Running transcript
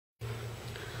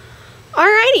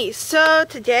Alrighty, so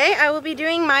today I will be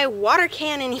doing my water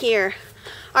cannon here.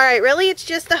 Alright, really it's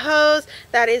just a hose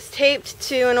that is taped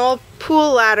to an old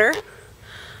pool ladder.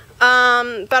 But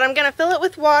I'm going to fill it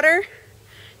with water,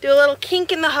 do a little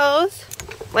kink in the hose,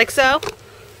 like so.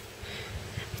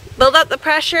 Build up the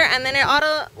pressure, and then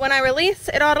when I release,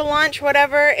 it ought to launch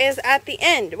whatever is at the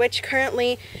end, which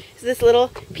currently is this little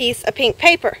piece of pink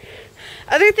paper.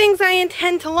 Other things I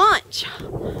intend to launch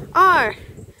are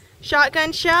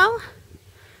shotgun shell,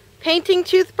 painting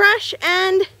toothbrush,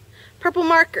 and purple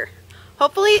marker.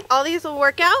 Hopefully all these will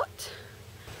work out.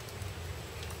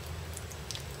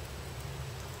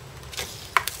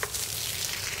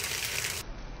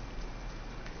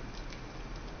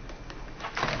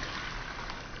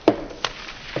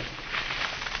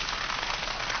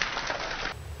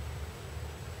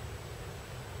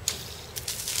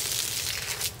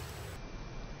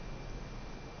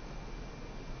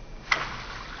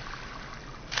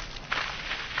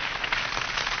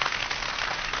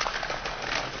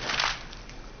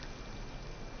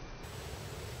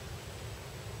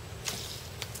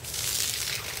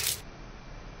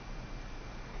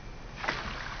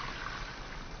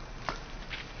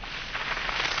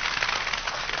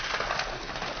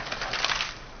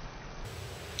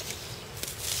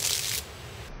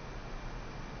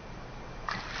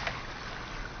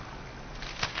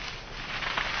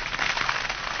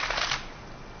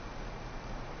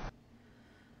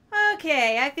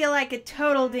 Okay, I feel like a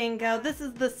total dingo. This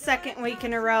is the second week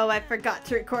in a row I forgot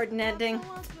to record an ending.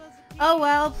 Oh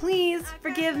well, please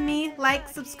forgive me, like,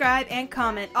 subscribe, and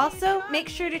comment. Also, make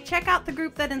sure to check out the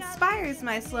group that inspires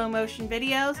my slow motion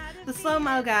videos, the Slow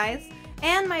Mo Guys,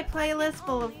 and my playlist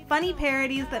full of funny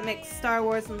parodies that mix Star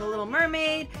Wars and The Little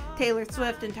Mermaid, Taylor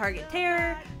Swift and Target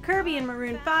Terror, Kirby and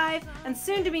Maroon 5, and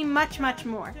soon to be much, much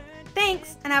more.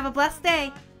 Thanks, and have a blessed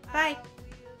day. Bye.